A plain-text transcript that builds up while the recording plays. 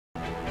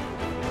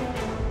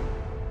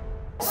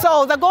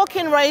So the goal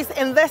king race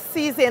in this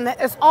season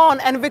is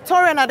on, and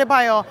Victorian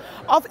Adebayor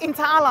of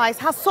Inter Allies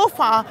has so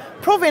far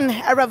proven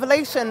a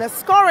revelation,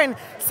 scoring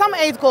some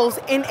 8 goals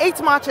in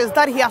 8 matches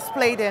that he has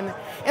played in.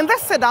 In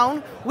this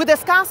sit-down, we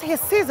discuss his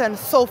season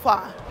so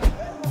far.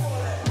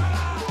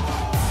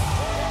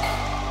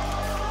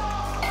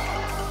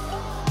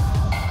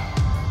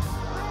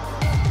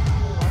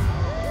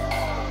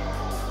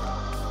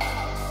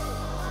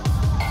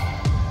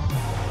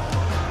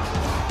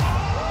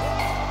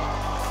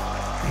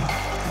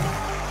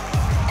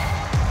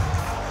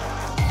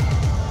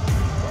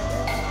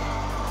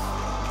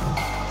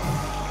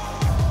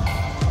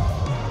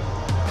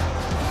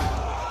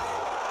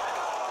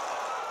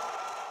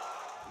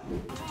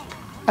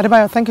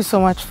 Adebayor, thank you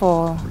so much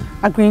for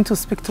agreeing to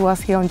speak to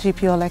us here on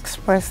GPL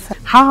Express.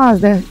 How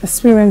has the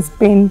experience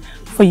been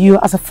for you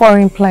as a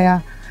foreign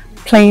player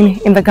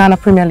playing in the Ghana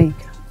Premier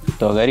League?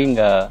 To garin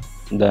da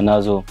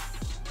nazo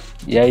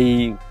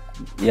yayi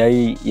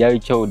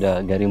kyau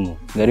da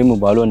garinmu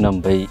balo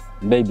nan bai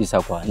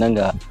bisa kwa nan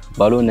ga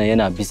balo nan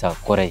yana bisa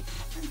kwarai.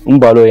 In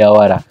balo ya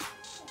wara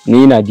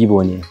ni ina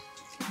dibo ne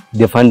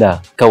defender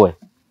kawai.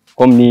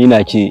 Kom ni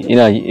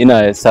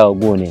ina sa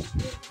go ne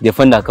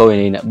defender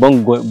kawai ne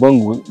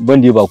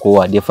ban diba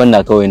kowa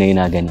defender kawai ne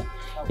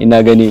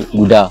ina gani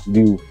guda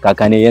biyu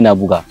kakane yana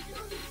buga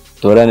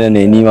to ranar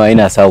ne ni ma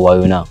ina sa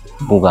wayo na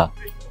buga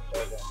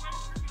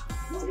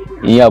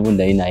in yi abun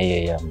da ina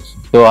iya musu.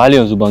 To hal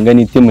yanzu ban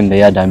gani timin da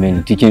ya dame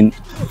ni cikin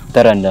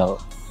taran da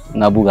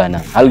na buga na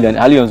hal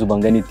yanzu ban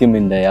gani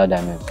timin da ya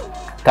dame ni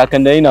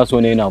kakan da ina so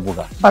ne ina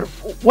buga. But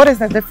what is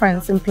the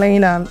difference in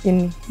playing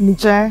in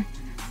Niger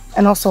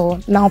and also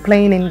now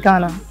playing in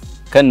Ghana?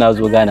 Kan na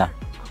zo Ghana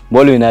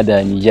bolo na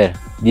da Niger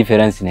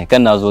difference ne.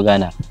 Kan na zo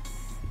Ghana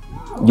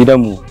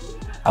gidanmu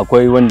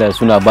akwai wanda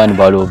suna bani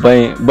balo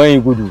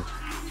ban gudu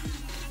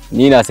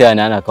ni na sai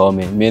ana kawo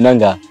me nan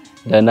ga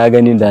da na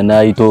gani da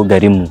na yi to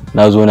garinmu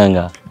na zo nan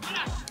ga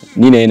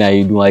ni ne ina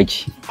yi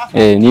duwaki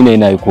ni ne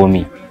ina yi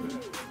komi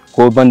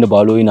ko ban da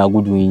balo ina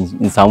gudu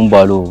in samu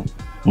balo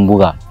in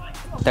buga.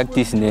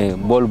 Tactics ne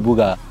ball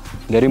buga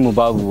garinmu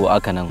babu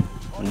aka nan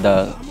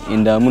da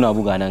inda muna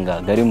buga nan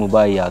ga garinmu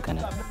ba yi aka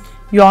nan.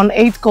 You're on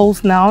 8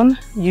 goals now.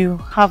 You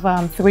have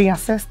 3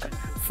 assists,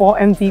 4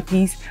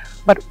 MVPs.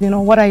 But you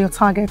know, what are your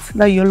targets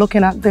that you're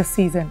looking at this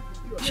season?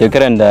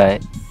 Shekaran da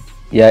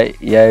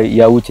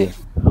ya wuce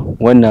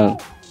wannan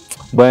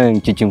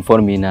bayan cikin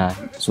formi na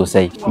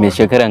sosai. Me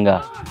shekaran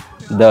ga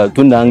da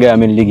tunda an gaya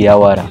min ligi ya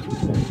wara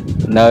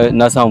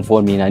na samu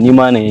formi na ni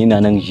ma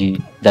ina nan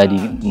ji dadi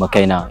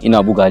makaina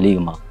ina buga ligi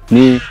ma.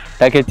 Ni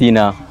taketi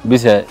na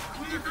bisa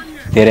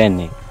terrain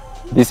ne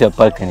bisa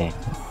park ne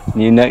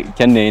ni na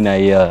can ne ina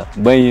iya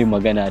bai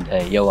magana da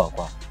yawa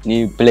kwa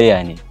ni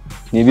player ne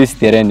ni bisa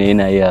terrain ne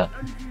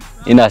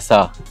ina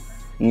sa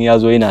in ya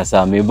zo ina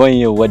sa mai ban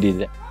yi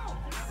wadi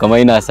kamar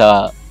ina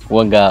sa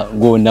wanga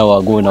go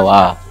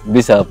nawa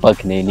bisa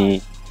park ne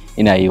ni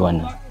ina yi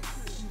wannan.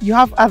 You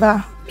have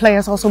other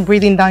players also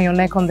breathing down your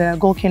neck on the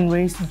goal king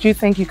race. Do you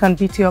think you can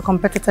beat your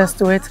competitors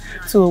to it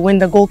to win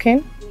the goal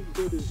king?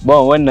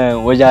 Bon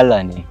wannan waje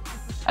Allah ne.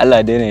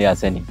 Allah dai ne ya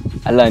sani.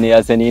 Allah ne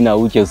ya sani ina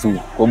wuce su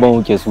ko ban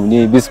wuce su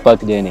ni bis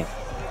park dai ne.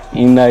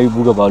 Ina yi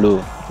buga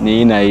balo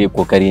ni ina yi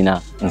kokari na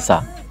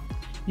insa.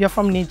 You're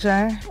from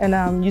Niger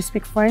and you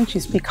speak French,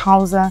 you speak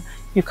Hausa.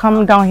 You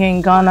come down here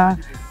in Ghana.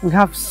 We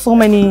have so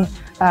many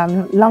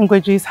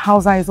languages.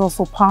 Hausa is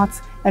also part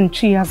and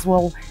Chi as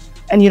well.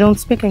 And you don't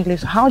speak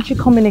English. How do you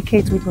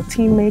communicate with your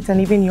teammates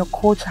and even your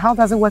coach? How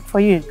does it work for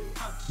you?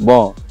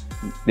 Bon,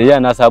 deja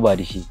na saba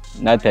da shi.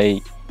 Na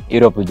tayi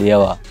Europe da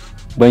yawa.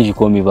 Ban shi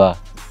komi ba.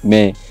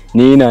 Me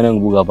ni ina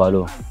nan buga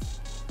balo.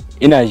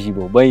 Ina ji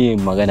bo ban yi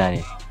magana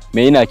ne.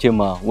 Me ina ce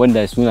ma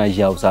wanda suna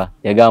ji Hausa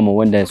ya ga mu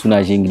wanda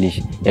suna ji English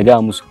ya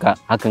ga musu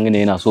hakan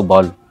ne yana so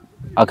balo.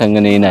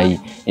 Hakan ne yana yi.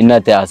 Ina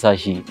tayi asa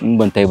shi in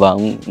ban tayi ba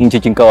in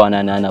cikin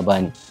kawana na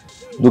bani.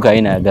 Duka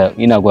ina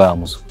goya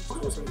musu.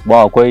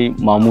 Ba akwai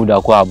Mamuda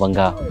akwai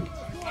Abanga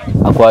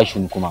akwai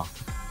Shin kuma.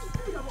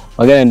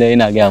 Maganar da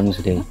ina ga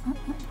musu dai.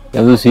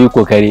 Yanzu su yi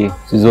kokari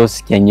su zo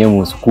su kenye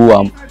mu su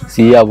kuwa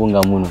su yi abun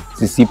ga mu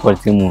su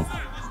siporti mu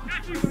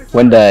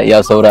wanda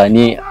ya saura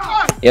ni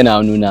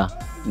yana nuna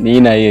ni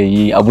ina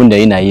yi abun da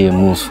ina yi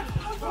musu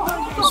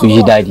su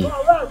ji dadi.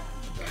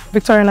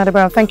 Victorian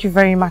Adebayor, thank you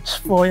very much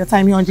for your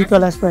time here on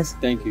GPL Express.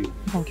 Thank you.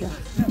 Thank you.